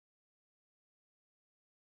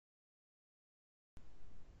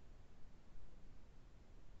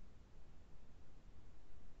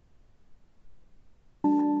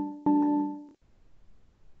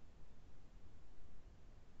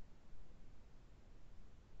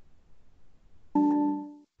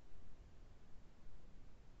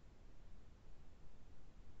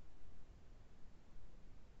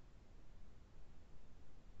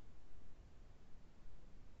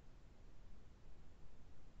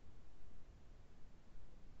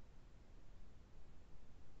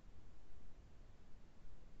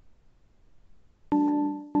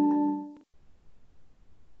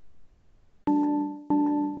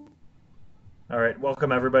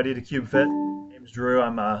Welcome everybody to CubeFit. My name's Drew.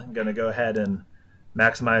 I'm going to go ahead and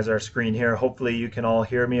maximize our screen here. Hopefully you can all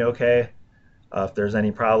hear me okay. If there's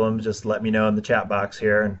any problems, just let me know in the chat box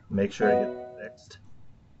here and make sure I get it fixed.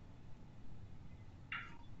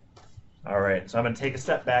 All right, so I'm going to take a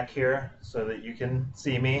step back here so that you can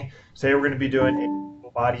see me. Today we're going to be doing a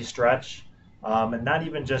full body stretch, and not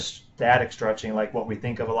even just static stretching like what we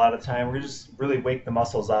think of a lot of time. We're just really wake the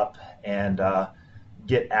muscles up and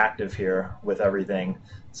get active here with everything.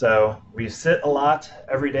 So we sit a lot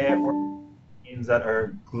every day at work. It means that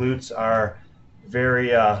our glutes are very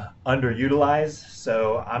underutilized.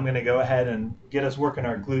 So I'm going to go ahead and get us working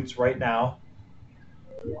our glutes right now.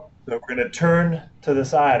 So we're going to turn to the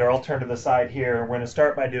side, or I'll turn to the side here. We're going to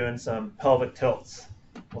start by doing some pelvic tilts.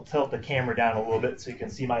 We'll tilt the camera down a little bit so you can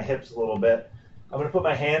see my hips a little bit. I'm going to put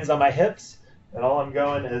my hands on my hips, and all I'm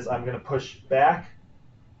going is I'm going to push back,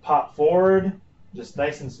 pop forward, just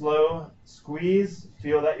nice and slow, squeeze,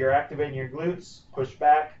 feel that you're activating your glutes, push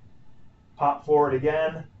back, pop forward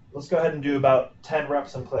again. Let's go ahead and do about 10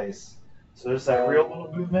 reps in place. So there's that real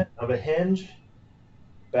little movement of a hinge,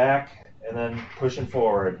 back, and then pushing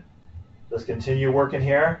forward. Just continue working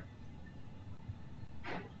here.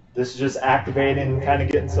 This is just activating, kind of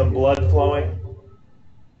getting some blood flowing.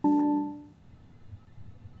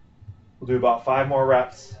 We'll do about 5 more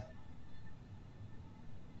reps.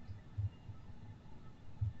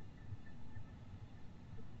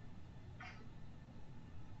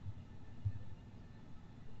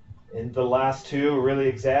 In the last 2, really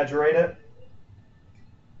exaggerate it.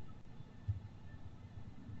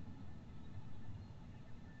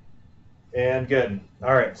 And good.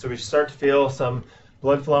 All right, so we start to feel some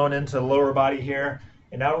blood flowing into the lower body here.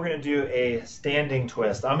 And now we're going to do a standing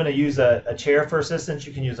twist. I'm going to use a chair for assistance.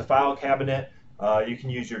 You can use a file cabinet. You can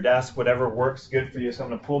use your desk, whatever works good for you. So I'm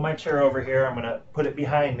going to pull my chair over here. I'm going to put it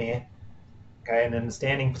behind me. Okay, and in the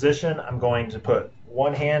standing position, I'm going to put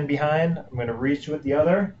one hand behind. I'm going to reach with the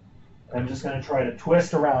other. I'm just going to try to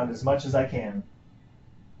twist around as much as I can.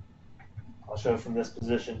 I'll show from this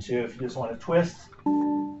position too. If you just want to twist,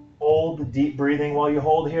 hold deep breathing while you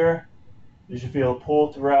hold here. You should feel a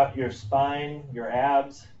pull throughout your spine, your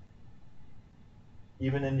abs,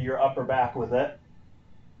 even into your upper back with it.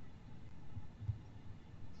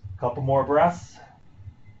 A couple more breaths.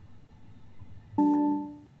 All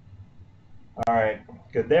right,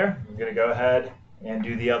 good there. I'm going to go ahead and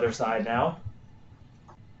do the other side now.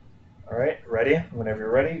 All right, ready? Whenever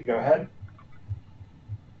you're ready, go ahead.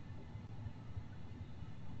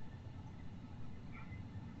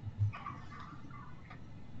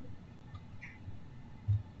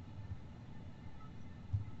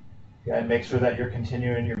 Okay, make sure that you're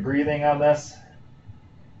continuing your breathing on this.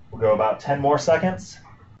 We'll go about 10 more seconds.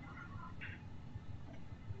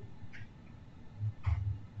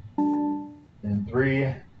 In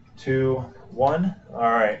 3, 2, 1. All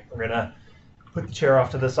right, we're going to put the chair off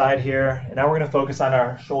to the side here, and now we're going to focus on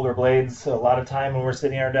our shoulder blades. So a lot of time when we're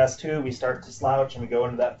sitting at our desk too, we start to slouch and we go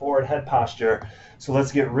into that forward head posture. So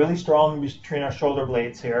let's get really strong between our shoulder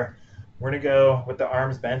blades here. We're going to go with the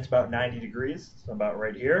arms bent about 90 degrees, so about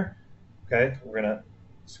right here. Okay, we're going to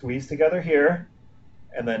squeeze together here,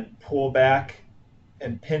 and then pull back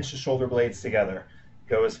and pinch the shoulder blades together.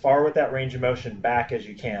 Go as far with that range of motion back as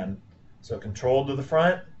you can. So control to the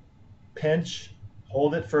front, pinch,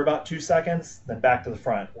 hold it for about 2 seconds, then back to the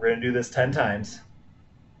front. We're going to do this 10 times.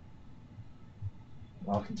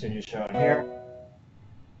 I'll continue showing here.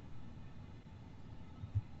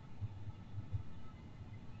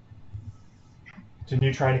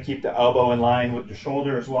 Continue trying to keep the elbow in line with the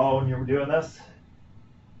shoulder as well when you're doing this.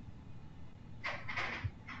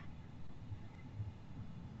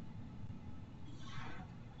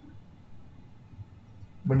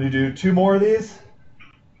 I'm going to do 2 more of these.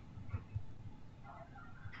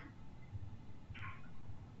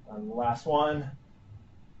 And the last one.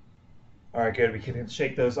 All right, good. We can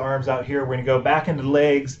shake those arms out here. We're going to go back into the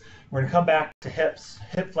legs. We're going to come back to hips.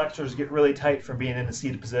 Hip flexors get really tight from being in the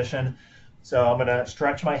seated position. So I'm going to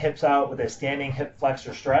stretch my hips out with a standing hip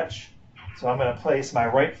flexor stretch. So I'm going to place my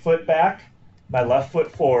right foot back, my left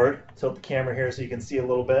foot forward. Tilt the camera here so you can see a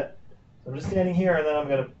little bit. So I'm just standing here, and then I'm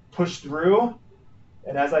going to push through.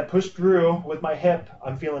 And as I push through with my hip,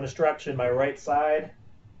 I'm feeling a stretch in my right side.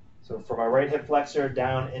 So from my right hip flexor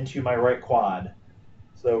down into my right quad.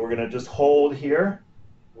 So we're going to just hold here.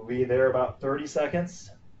 We'll be there about 30 seconds.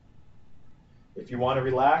 If you want to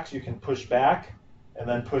relax, you can push back and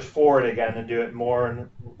then push forward again and do it more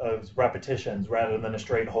of repetitions rather than a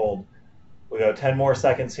straight hold. We'll go 10 more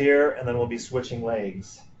seconds here, and then we'll be switching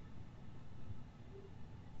legs.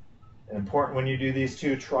 And important when you do these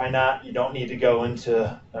two, you don't need to go into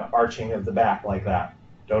an arching of the back like that.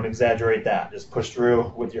 Don't exaggerate that. Just push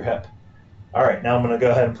through with your hip. All right, now I'm going to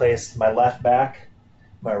go ahead and place my left back,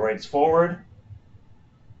 my right's forward,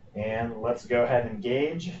 and let's go ahead and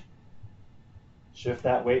engage. Shift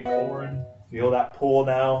that weight forward. Feel that pull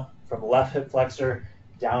now from the left hip flexor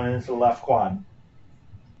down into the left quad.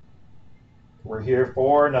 We're here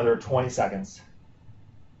for another 20 seconds.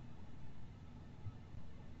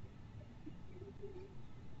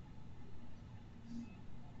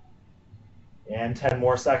 And 10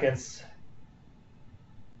 more seconds.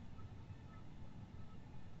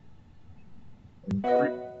 And 3,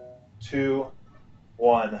 2,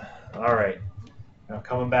 1. All right. Now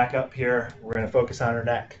coming back up here, we're going to focus on our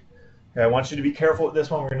neck. Okay, I want you to be careful with this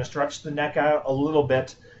one. We're going to stretch the neck out a little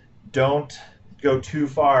bit. Don't go too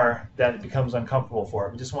far that it becomes uncomfortable for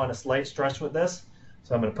it. We just want a slight stretch with this.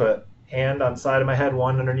 So I'm going to put hand on the side of my head,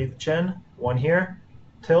 one underneath the chin, one here,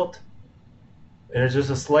 tilt. And it's just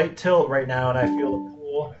a slight tilt right now, and I feel a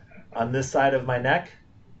pull on this side of my neck.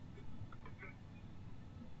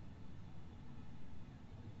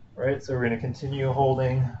 All right, so we're going to continue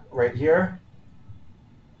holding right here.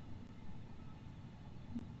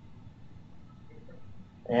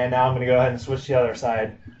 And now I'm going to go ahead and switch to the other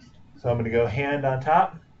side. So I'm going to go hand on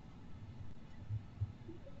top.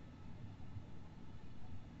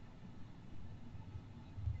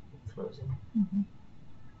 Frozen. Mm-hmm.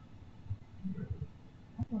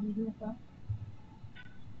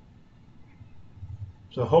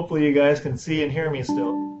 So hopefully you guys can see and hear me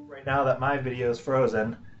still. Right now that my video is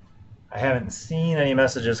frozen, I haven't seen any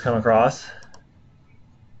messages come across.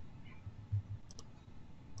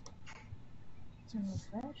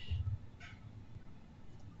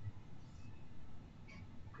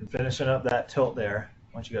 And finishing up that tilt there.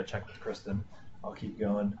 Why don't you go check with Kristen? I'll keep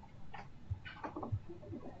going.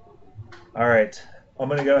 All right, I'm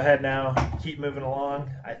going to go ahead now, keep moving along.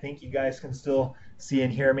 I think you guys can still see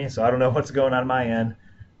and hear me, so I don't know what's going on my end.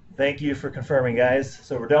 Thank you for confirming, guys.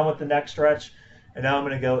 So we're done with the neck stretch, and now I'm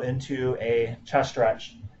going to go into a chest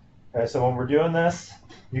stretch. Okay, so when we're doing this,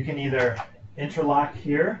 you can either interlock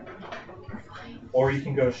here, or you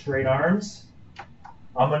can go straight arms.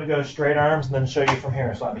 I'm going to go straight arms and then show you from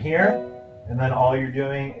here. So I'm here, and then all you're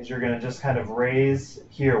doing is you're going to just kind of raise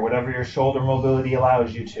here, whatever your shoulder mobility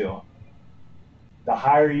allows you to. The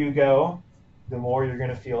higher you go, the more you're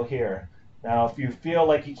going to feel here. Now, if you feel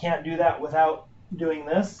like you can't do that without doing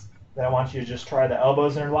this, then I want you to just try the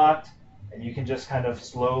elbows interlocked, and you can just kind of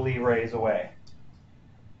slowly raise away.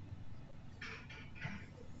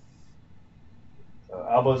 So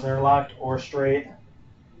elbows interlocked or straight.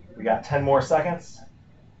 We got 10 more seconds.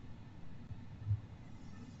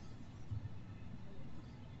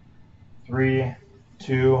 3,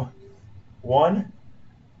 2, 1,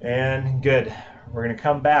 and good. We're going to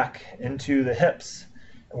come back into the hips,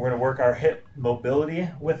 and we're going to work our hip mobility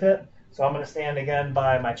with it. So I'm going to stand again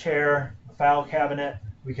by my chair, the file cabinet.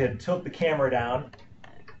 We could tilt the camera down,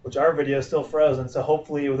 which our video is still frozen, so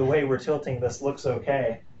hopefully the way we're tilting this looks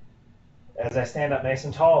okay. As I stand up nice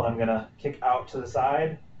and tall, I'm going to kick out to the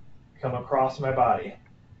side, come across my body.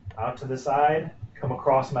 Out to the side, come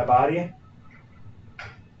across my body.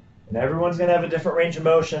 And everyone's going to have a different range of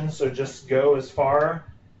motion, so just go as far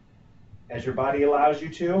as your body allows you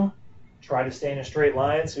to. Try to stay in a straight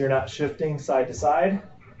line so you're not shifting side to side.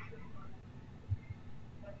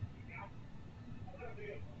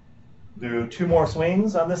 Do 2 more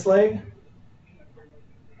swings on this leg.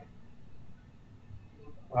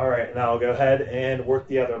 All right, now I'll go ahead and work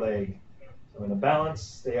the other leg. So I'm going to balance,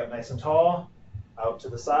 stay up nice and tall, out to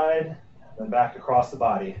the side, then back across the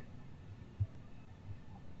body.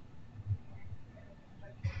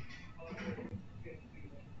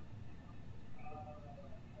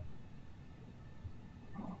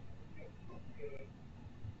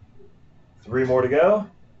 Three more to go.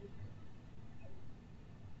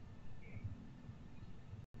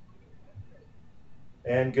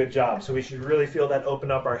 And good job. So we should really feel that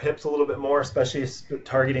open up our hips a little bit more, especially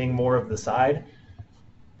targeting more of the side.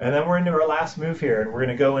 And then we're into our last move here, and we're going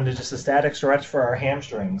to go into just a static stretch for our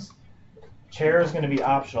hamstrings. Chair is going to be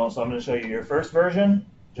optional, so I'm going to show you your first version.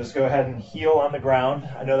 Just go ahead and heel on the ground.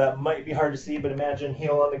 I know that might be hard to see, but imagine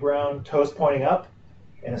heel on the ground, toes pointing up.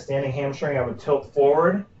 In a standing hamstring, I would tilt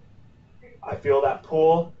forward. I feel that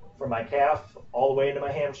pull from my calf all the way into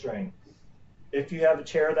my hamstring. If you have a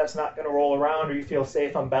chair that's not going to roll around or you feel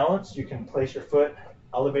safe on balance, you can place your foot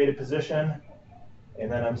elevated position,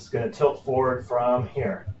 and then I'm just going to tilt forward from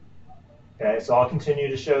here. Okay, so I'll continue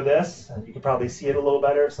to show this, and you can probably see it a little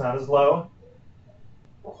better. It's not as low.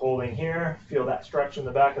 We're holding here. Feel that stretch in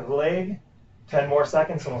the back of the leg. 10 more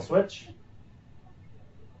seconds and we'll switch.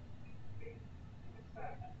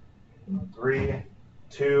 3,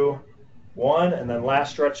 2, 1, and then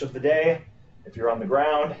last stretch of the day. If you're on the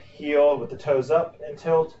ground, heel with the toes up and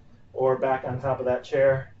tilt, or back on top of that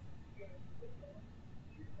chair.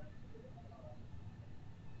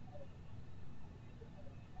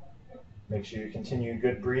 Make sure you continue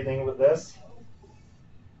good breathing with this.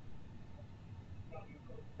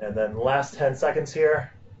 And then last 10 seconds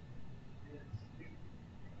here.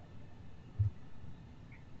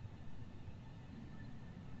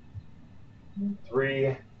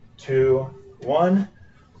 3, 2, 1.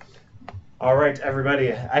 All right, everybody.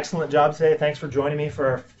 Excellent job today. Thanks for joining me for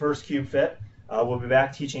our first CubeFit. We'll be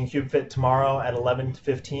back teaching CubeFit tomorrow at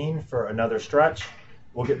 11:15 for another stretch.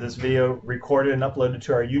 We'll get this video recorded and uploaded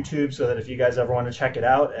to our YouTube so that if you guys ever want to check it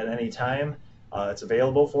out at any time, it's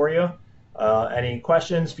available for you. Any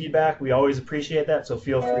questions, feedback, we always appreciate that, so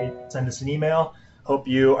feel free to send us an email. Hope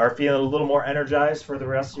you are feeling a little more energized for the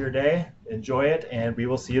rest of your day. Enjoy it, and we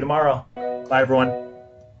will see you tomorrow. Bye, everyone.